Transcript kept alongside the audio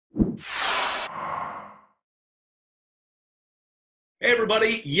Hey,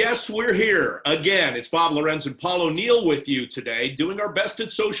 everybody. Yes, we're here. Again, it's Bob Lorenz and Paul O'Neill with you today, doing our best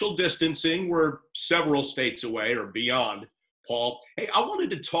at social distancing. We're several states away or beyond, Paul. Hey, I wanted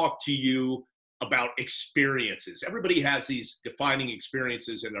to talk to you about experiences. Everybody has these defining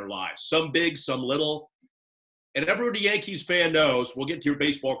experiences in their lives, some big, some little. And everybody Yankees fan knows, we'll get to your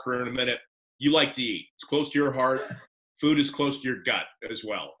baseball career in a minute, you like to eat. It's close to your heart. Food is close to your gut as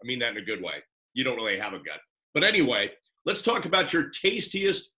well. I mean that in a good way. You don't really have a gut. But anyway, let's talk about your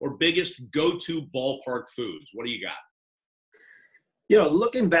tastiest or biggest go-to ballpark foods. What do you got? You know,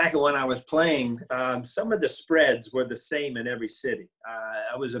 looking back at when I was playing, some of the spreads were the same in every city.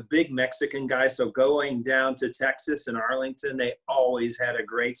 I was a big Mexican guy, so going down to Texas and Arlington, they always had a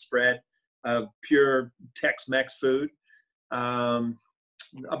great spread of pure Tex-Mex food.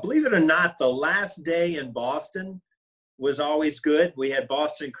 Believe it or not, the last day in Boston was always good. We had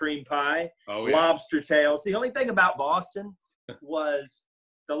Boston cream pie, lobster tails. The only thing about Boston was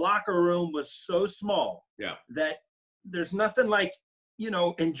the locker room was so small that there's nothing like, you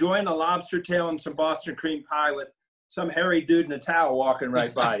know, enjoying a lobster tail and some Boston cream pie with some hairy dude in a towel walking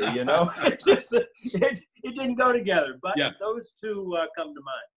right by you, you know? It didn't go together, but those two come to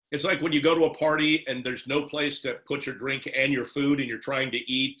mind. It's like when you go to a party and there's no place to put your drink and your food and you're trying to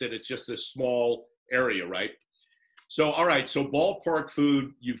eat, and it's just this small area, right? So, all right, so ballpark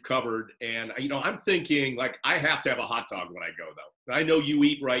food you've covered, and, you know, I'm thinking, like, I have to have a hot dog when I go, though. I know you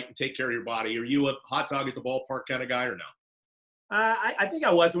eat right and take care of your body. Are you a hot dog at the ballpark kind of guy or no? I think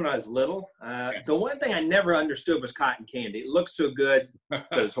I was when I was little. The one thing I never understood was cotton candy. It looks so good, but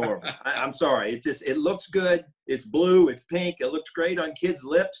it's horrible. I'm sorry. It looks good. It's blue. It's pink. It looks great on kids'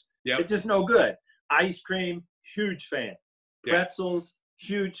 lips. It's just no good. Ice cream, huge fan. Pretzels,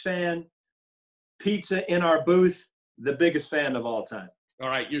 huge fan. Pizza in our booth, the biggest fan of all time. All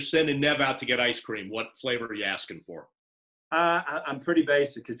right, you're sending Nev out to get ice cream. What flavor are you asking for? I'm pretty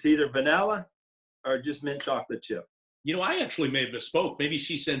basic. It's either vanilla or just mint chocolate chip. You know, I actually may have misspoke. Maybe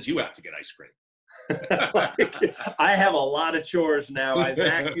she sends you out to get ice cream. I have a lot of chores now. I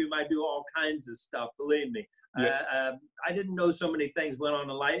vacuum. I do all kinds of stuff. Believe me. I didn't know so many things went on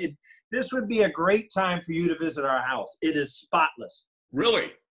in life. This would be a great time for you to visit our house. It is spotless.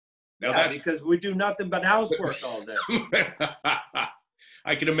 Really? Now because we do nothing but housework all day.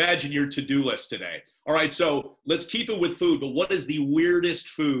 I can imagine your to-do list today. All right, so let's keep it with food, but what is the weirdest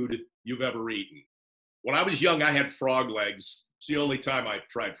food you've ever eaten? When I was young, I had frog legs. It's the only time I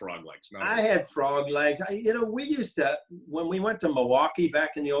tried frog legs. I had frog legs. You know, we used to, when we went to Milwaukee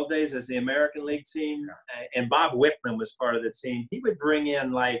back in the old days as the American League team, and Bob Wickman was part of the team, he would bring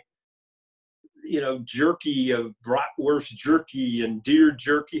in, like, you know, jerky of bratwurst jerky and deer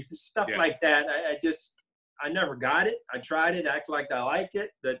jerky, stuff like that. I never got it. I tried it, acted like I liked it,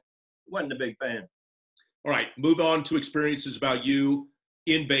 but wasn't a big fan. All right, move on to experiences about you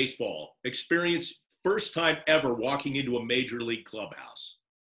in baseball. Experience first time ever walking into a major league clubhouse.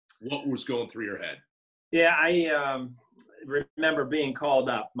 What was going through your head? Yeah, I remember being called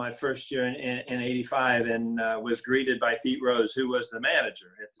up my first year in '85 and was greeted by Pete Rose, who was the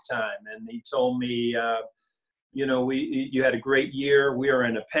manager at the time. And he told me, you know, you had a great year. We are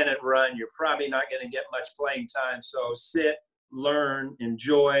in a pennant run. You're probably not going to get much playing time. So sit, learn,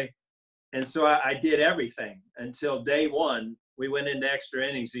 enjoy. And so I did everything until day one. We went into extra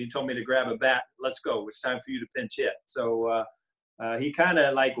innings, and he told me to grab a bat. Let's go. It's time for you to pinch hit. So he kind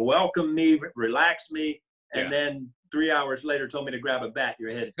of like welcomed me, relaxed me, and then 3 hours later told me to grab a bat.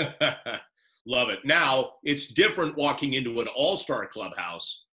 You're hitting. Love it. Now, it's different walking into an all-star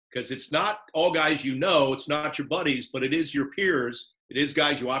clubhouse because it's not all guys you know. It's not your buddies, but it is your peers. It is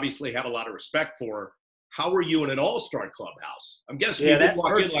guys you obviously have a lot of respect for. How were you in an all-star clubhouse? I'm guessing you did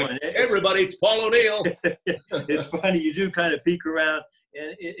walk in like, hey, everybody, it's Paul O'Neill. It's funny. You do kind of peek around.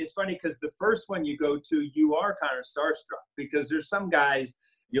 And it's funny because the first one you go to, you are kind of starstruck because there's some guys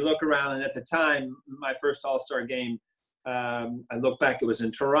you look around, and at the time, my first all-star game, I look back, it was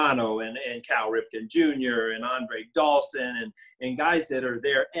in Toronto, and Cal Ripken Jr. and Andre Dawson and guys that are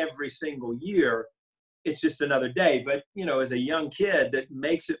there every single year. It's just another day. But, you know, as a young kid that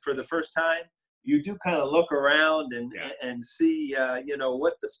makes it for the first time, you do kind of look around and see, you know,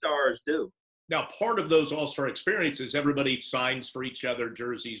 what the stars do. Now, part of those all-star experiences, everybody signs for each other,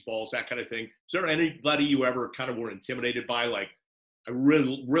 jerseys, balls, that kind of thing. Is there anybody you ever kind of were intimidated by? Like, I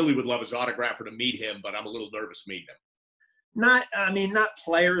really, really would love his autograph or to meet him, but I'm a little nervous meeting him. Not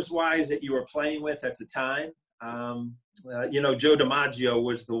players-wise that you were playing with at the time. You know, Joe DiMaggio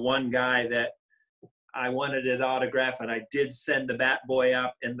was the one guy that I wanted his autograph, and I did send the bat boy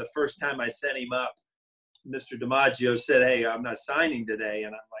up. And the first time I sent him up, Mr. DiMaggio said, "Hey, I'm not signing today."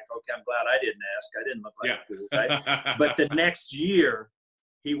 And I'm like, okay, I'm glad I didn't ask. I didn't look like a fool, right? Yeah. But the next year,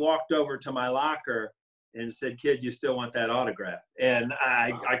 he walked over to my locker and said, "Kid, you still want that autograph?" And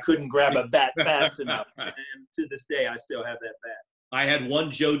I couldn't grab a bat fast enough. And to this day, I still have that bat. I had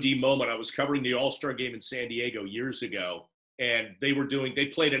one Joe D moment. I was covering the All-Star game in San Diego years ago, and they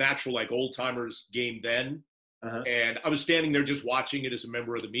played an actual like old timers game then. Uh-huh. And I was standing there just watching it as a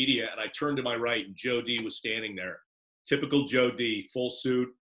member of the media, and I turned to my right, and Joe D was standing there. Typical Joe D, full suit.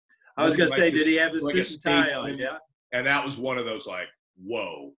 I was going to say, did he have the suit and tie on? Yeah. And that was one of those like,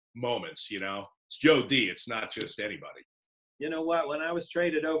 whoa moments, you know? It's Joe D. It's not just anybody. You know what? When I was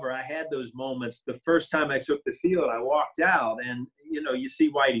traded over, I had those moments. The first time I took the field, I walked out, and, you know, you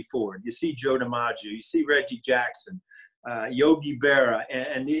see Whitey Ford, you see Joe DiMaggio, you see Reggie Jackson, Yogi Berra,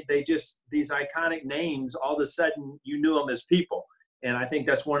 and they just, these iconic names, all of a sudden you knew them as people. And I think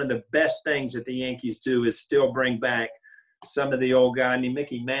that's one of the best things that the Yankees do is still bring back some of the old guys. I mean,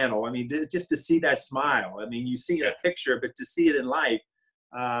 Mickey Mantle. I mean, just to see that smile. I mean, you see it in a picture, but to see it in life,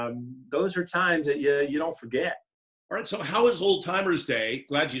 those are times that you don't forget. All right, so how has Old Timers Day,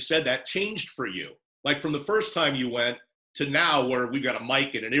 glad you said that, changed for you? Like from the first time you went to now where we've got a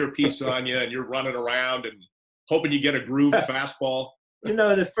mic and an earpiece on you and you're running around and hoping you get a groove fastball. You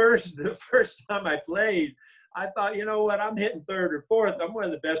know, the first time I played, I thought, you know what, I'm hitting third or fourth. I'm one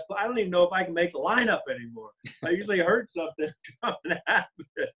of the best. I don't even know if I can make the lineup anymore. I usually hurt something coming after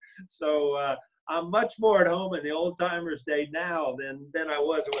it. So I'm much more at home in the Old Timers Day now than I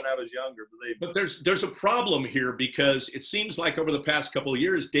was when I was younger, believe me. But there's a problem here because it seems like over the past couple of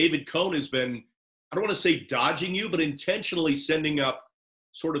years, David Cohn has been, I don't want to say dodging you, but intentionally sending up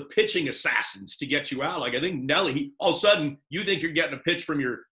sort of pitching assassins to get you out. Like I think Nelly, all of a sudden you think you're getting a pitch from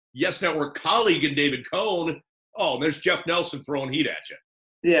your Yes Network colleague in David Cohn. Oh, and there's Jeff Nelson throwing heat at you.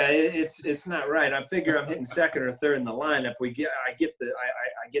 Yeah, it's not right. I figure I'm hitting second or third in the lineup. I get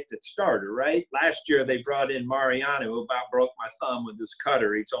the starter, right? Last year they brought in Mariano, who about broke my thumb with his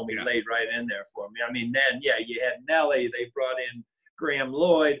cutter. He told me he laid right in there for me. I mean, then you had Nelly. They brought in Graham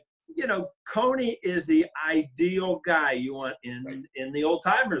Lloyd. You know, Coney is the ideal guy you want in the Old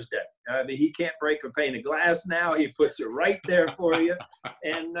Timers Day. I mean, he can't break a pane of glass now. He puts it right there for you,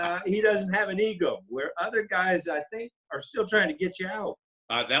 and he doesn't have an ego. Where other guys, I think, are still trying to get you out.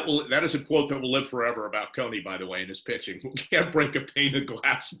 That is a quote that will live forever about Coney, by the way, in his pitching. We can't break a pane of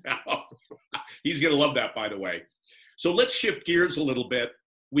glass now. He's going to love that, by the way. So let's shift gears a little bit.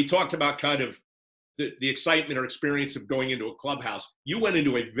 We talked about kind of the excitement or experience of going into a clubhouse. You went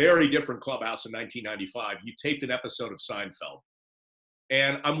into a very different clubhouse in 1995. You taped an episode of Seinfeld.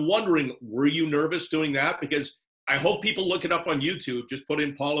 And I'm wondering, were you nervous doing that? Because I hope people look it up on YouTube. Just put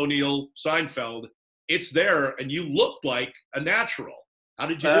in Paul O'Neill Seinfeld. It's there, and you looked like a natural. How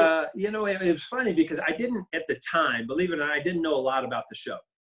did you do it? You know, it was funny because I didn't, at the time, believe it or not, I didn't know a lot about the show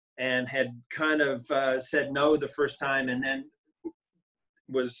and had kind of said no the first time and then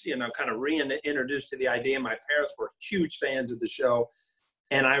was, you know, kind of reintroduced to the idea. My parents were huge fans of the show.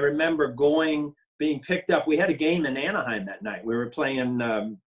 And I remember being picked up. We had a game in Anaheim that night. We were playing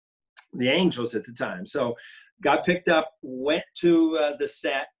the Angels at the time. So got picked up, went to the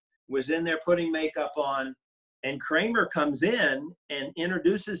set, was in there putting makeup on, and Kramer comes in and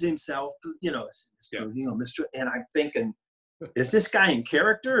introduces himself to, you know, Mr. O'Neill, Mr. And I'm thinking, is this guy in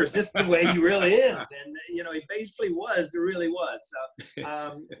character? Or is this the way he really is? And, you know, he basically really was.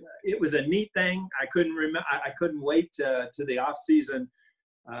 So it was a neat thing. I couldn't wait to the off season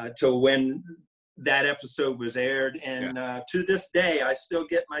to when that episode was aired. And to this day, I still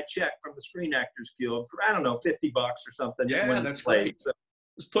get my check from the Screen Actors Guild for, I don't know, $50 or something when it's played. Right. So,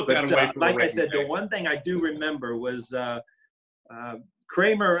 let's put that away. Like I said, the one thing I do remember was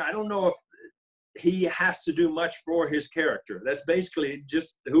Kramer. I don't know if he has to do much for his character. That's basically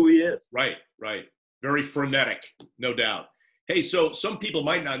just who he is. Right. Very frenetic, no doubt. Hey, so some people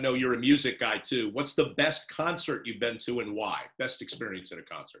might not know you're a music guy too. What's the best concert you've been to and why? Best experience at a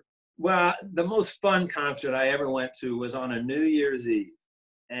concert? Well, the most fun concert I ever went to was on a New Year's Eve.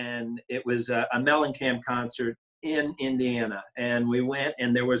 And it was a Mellencamp concert in Indiana. And we went,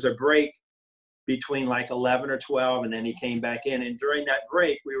 and there was a break between like 11 or 12, and then he came back in. And during that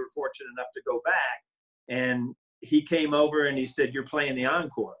break, we were fortunate enough to go back. And he came over and he said, "You're playing the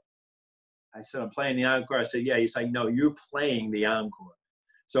encore." I said, "I'm playing the encore." I said, "Yeah." He's like, "No, you're playing the encore."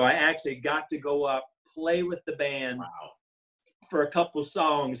 So I actually got to go up, play with the band for a couple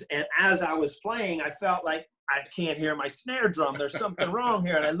songs. And as I was playing, I felt like I can't hear my snare drum. There's something wrong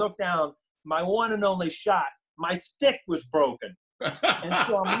here. And I looked down, my one and only shot, my stick was broken. And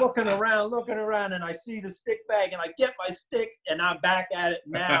so I'm looking around, and I see the stick bag, and I get my stick, and I'm back at it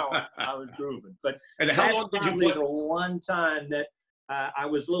now. I was grooving. But and how that's long did probably you the one time that I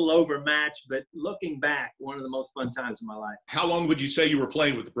was a little overmatched, but looking back, one of the most fun times of my life. How long would you say you were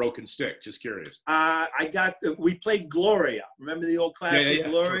playing with the broken stick? Just curious. We played Gloria. Remember the old classic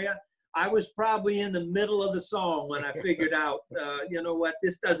Gloria? Sure. I was probably in the middle of the song when I figured out, you know what,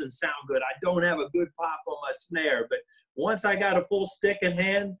 this doesn't sound good. I don't have a good pop on my snare. But once I got a full stick in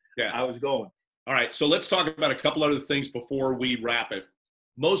hand, I was going. All right, so let's talk about a couple other things before we wrap it.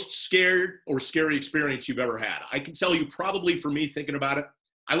 Most scared or scary experience you've ever had? I can tell you probably for me thinking about it,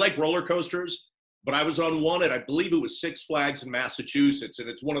 I like roller coasters, but I was on one at, I believe it was Six Flags in Massachusetts, and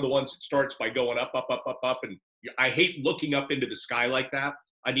it's one of the ones that starts by going up, up, up, up, up, and I hate looking up into the sky like that.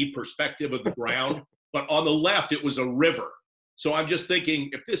 I need perspective of the ground, but on the left, it was a river. So I'm just thinking,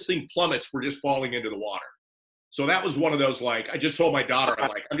 if this thing plummets, we're just falling into the water. So that was one of those, like, I just told my daughter,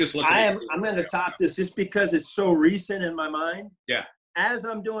 I'm just looking. I'm going to top this just because it's so recent in my mind. Yeah. As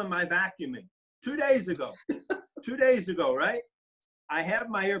I'm doing my vacuuming 2 days ago, 2 days ago, right? I have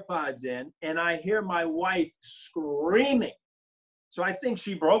my AirPods in and I hear my wife screaming. So I think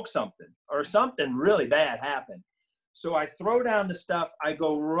she broke something or something really bad happened. So I throw down the stuff, I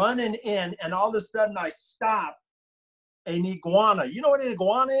go running in, and all of a sudden I stop. An iguana. You know what an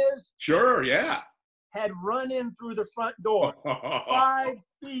iguana is? Sure, yeah. Had run in through the front door, 5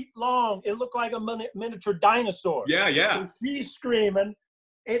 feet long. It looked like a miniature dinosaur. Yeah, yeah. So she's screaming.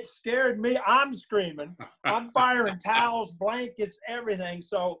 It scared me. I'm screaming. I'm firing towels, blankets, everything.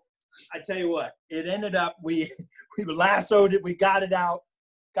 So I tell you what, it ended up, we lassoed it. We got it out,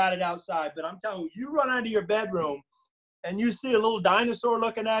 got it outside. But I'm telling you, you run out of your bedroom and you see a little dinosaur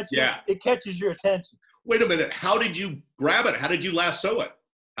looking at you, it catches your attention. Wait a minute. How did you grab it? How did you lasso it?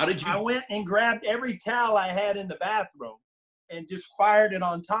 How did you? I went and grabbed every towel I had in the bathroom and just fired it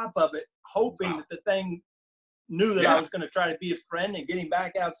on top of it, hoping that the thing knew that I was going to try to be a friend and get him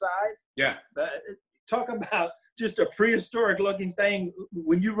back outside. Yeah. But talk about just a prehistoric looking thing.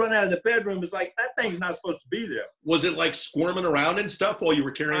 When you run out of the bedroom, it's like, that thing's not supposed to be there. Was it like squirming around and stuff while you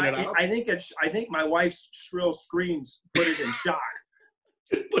were carrying it out? I think my wife's shrill screams put it in shock.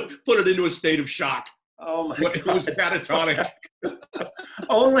 Put it into a state of shock. Oh my God. It was catatonic.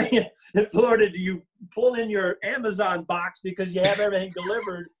 Only in Florida do you pull in your Amazon box because you have everything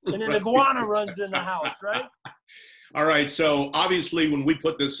delivered, and an iguana runs in the house, right? All right. So obviously, when we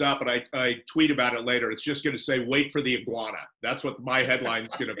put this up, and I tweet about it later, it's just going to say, "Wait for the iguana." That's what my headline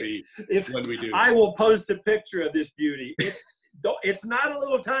is going to be when we do. I will post a picture of this beauty. It's not a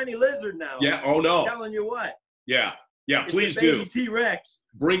little tiny lizard now. Yeah. Oh no. I'm telling you what. Yeah. Yeah. It's please a baby do. T-Rex.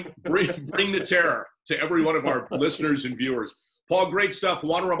 Bring the terror to every one of our listeners and viewers. Paul, great stuff.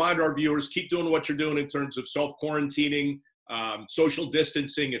 Want to remind our viewers, keep doing what you're doing in terms of self-quarantining, social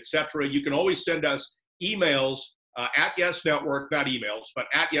distancing, etc. You can always send us emails at Yes Network, not emails, but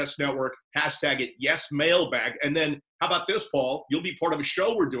at Yes Network, hashtag it Yes Mailbag. And then how about this, Paul? You'll be part of a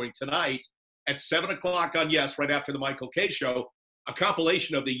show we're doing tonight at 7 o'clock on Yes, right after the Michael K. Show, a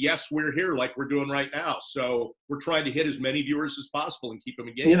compilation of the Yes, We're Here like we're doing right now. So we're trying to hit as many viewers as possible and keep them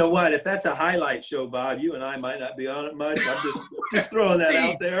engaged. You know what? If that's a highlight show, Bob, you and I might not be on it much. I'm just throwing that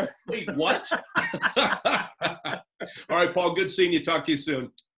out there. Wait, what? All right, Paul, good seeing you. Talk to you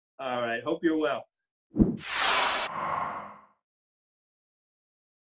soon. All right. Hope you're well.